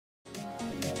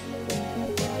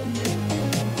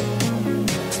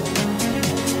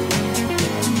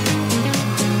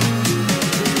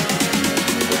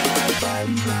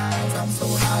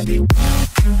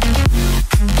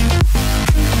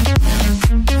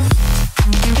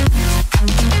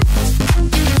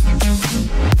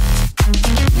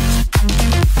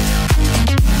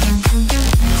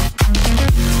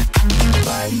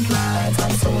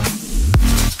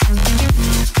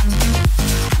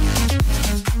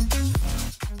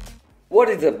What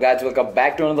is up guys, welcome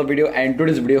back to another video, and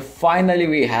today's video finally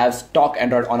we have stock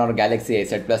Android on our Galaxy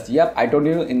A7 Plus. Yep, I told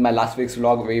you in my last week's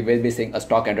vlog we will be seeing a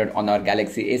stock Android on our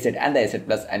Galaxy A7 and the A7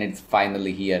 Plus, and it's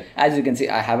finally here. As you can see,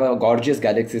 I have a gorgeous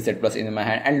Galaxy A7 Plus in my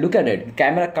hand, and look at it. The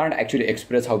camera can't actually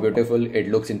express how beautiful it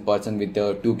looks in person with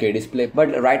the 2K display,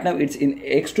 but right now it's in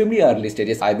extremely early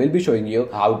stages. I will be showing you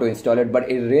how to install it, but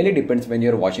it really depends when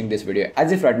you're watching this video.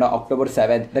 As if right now October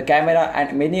 7th, the camera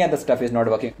and many other stuff is not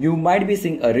working. You might be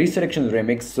seeing a resurrection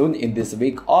remix soon in this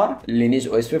week, or Lineage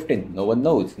OS 15. No one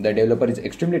knows. The developer is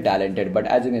extremely talented, but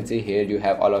as you can see here, you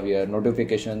have all of your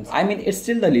notifications. I mean, it's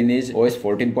still the Lineage OS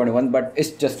 14.1, but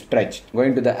it's just stretched.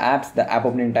 Going to the apps, the app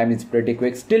opening time is pretty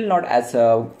quick. Still not as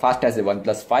fast as the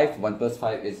OnePlus 5. OnePlus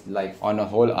 5 is like on a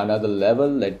whole another level.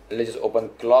 Let's just open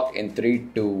clock in 3,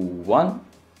 2, 1.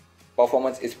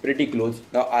 Performance is pretty close.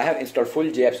 Now I have installed full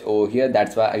apps over here,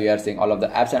 that's why we are seeing all of the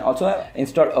apps, and also I have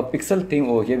installed a pixel theme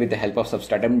over here with the help of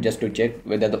Substratum just to check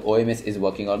whether the OMS is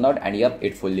working or not, and yep,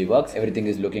 it fully works. Everything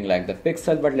is looking like the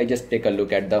pixel, but let's just take a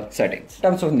look at the settings. In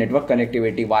terms of network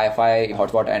connectivity, Wi-Fi,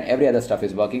 hotspot and every other stuff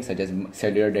is working, such as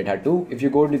cellular data too. If you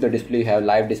go to the display, you have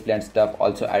live display and stuff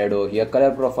also added over here.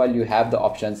 Color profile, you have the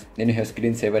options. Then you have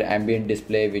screensaver ambient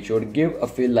display, which would give a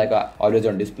feel like a always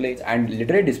on display, and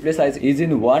literally display size is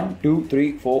in 1, 2,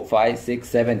 3, 4, 5, 6,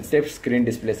 7 step screen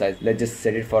display size. Let's just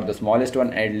set it for the smallest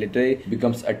one, and it literally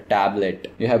becomes a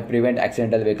tablet. You have prevent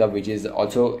accidental wake up, which is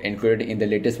also included in the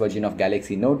latest version of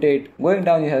Galaxy Note 8. Going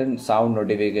down, you have sound,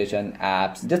 notification,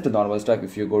 apps, just the normal stuff.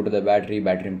 If you go to the battery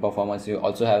and performance, you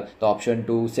also have the option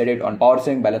to set it on power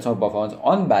saving, balance or performance.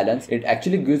 On balance, it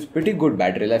actually gives pretty good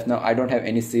battery life. Now I don't have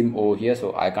any SIM over here,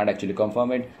 so I can't actually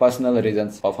confirm it. Personal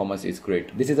reasons, performance is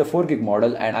great. This is a 4 gig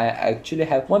model, and I actually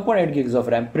have 1.8 gigs of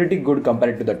RAM, pretty good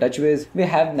compared to the TouchWiz. We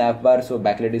have navbar, so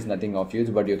backlight is nothing of use,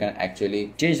 but you can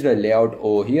actually change the layout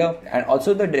over here. And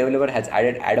also the developer has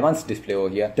added advanced display over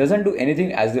here. Doesn't do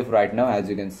anything as if right now, as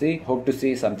you can see. Hope to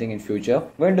see something in future.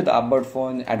 Going to the about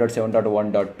phone, Android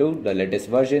 7.1.2, the latest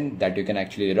version that you can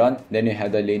actually run. Then you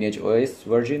have the Lineage OS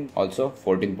version, also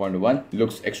 14.1.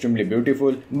 Looks extremely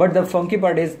beautiful, but the funky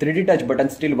part is 3D touch button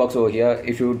still works over here.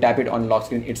 If you tap it on lock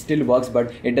screen, it still works,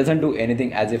 but it doesn't do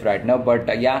anything as if right now.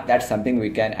 But yeah, that's something we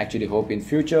can actually hope in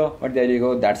future. But there you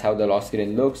go, that's how the lock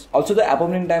screen looks. Also the app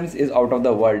opening times is out of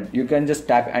the world. You can just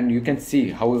tap and you can see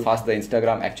how fast the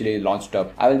Instagram actually launched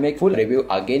up. I will make full review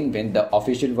again when the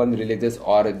official one releases,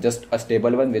 or just a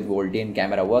stable one with VoLTE and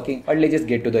camera working. But let's just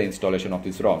get to the installation of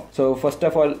this ROM. So first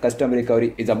of all, custom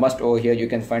recovery is a must over here. You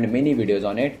can find many videos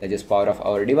on it. Let's just power off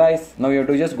our device. Now you have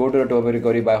to just go to the turbo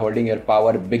recovery by holding your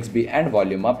power, Bixby and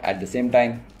volume up at the same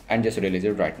time, and just release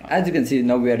it right now. As you can see,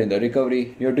 now we are in the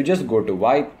recovery. You have to just go to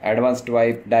wipe, advanced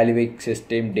wipe, dynamic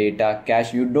system, data,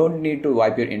 cache. You don't need to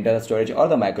wipe your internal storage or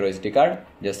the micro SD card.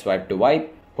 Just swipe to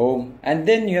wipe, home, and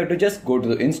then you have to just go to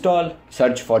the install,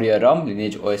 search for your ROM,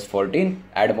 Lineage OS 14,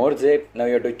 add more zip. Now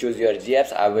you have to choose your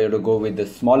apps. I will go with the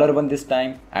smaller one this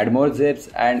time, add more zips,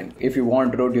 and if you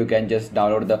want root, you can just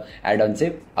download the add-on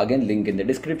zip, again link in the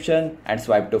description, and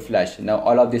swipe to flash. Now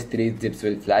all of these 3 zips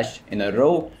will flash in a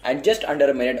row, and just under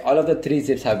a minute all of the 3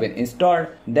 zips have been installed.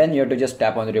 Then you have to just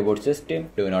tap on the reboot system,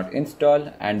 do not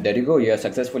install, and there you go, you have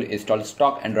successfully installed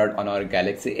stock Android on our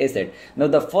Galaxy A7. Now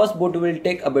the first boot will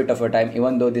take a bit of a time,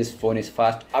 even though this phone is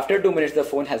fast. After 2 minutes the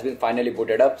phone has been finally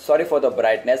booted up. Sorry for the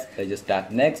brightness. I just tap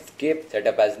next, skip,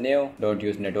 setup as new, don't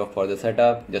use network for the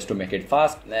setup just to make it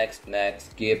fast. Next,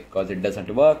 skip because it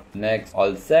doesn't work. Next,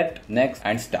 all set, next,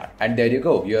 and start. And there you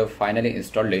go, you have finally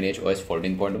installed Lineage OS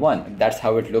 14.1. That's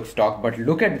how it looks stock, but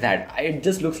look at that. It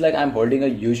just looks like I'm holding a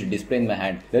huge display in my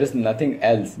hand. There is nothing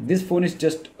else. This phone is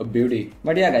just a beauty.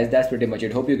 But yeah guys, that's pretty much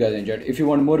it. Hope you guys enjoyed. If you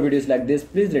want more videos like this,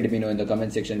 please let me know in the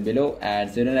comment section below, and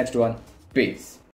see you in the next one. Peace.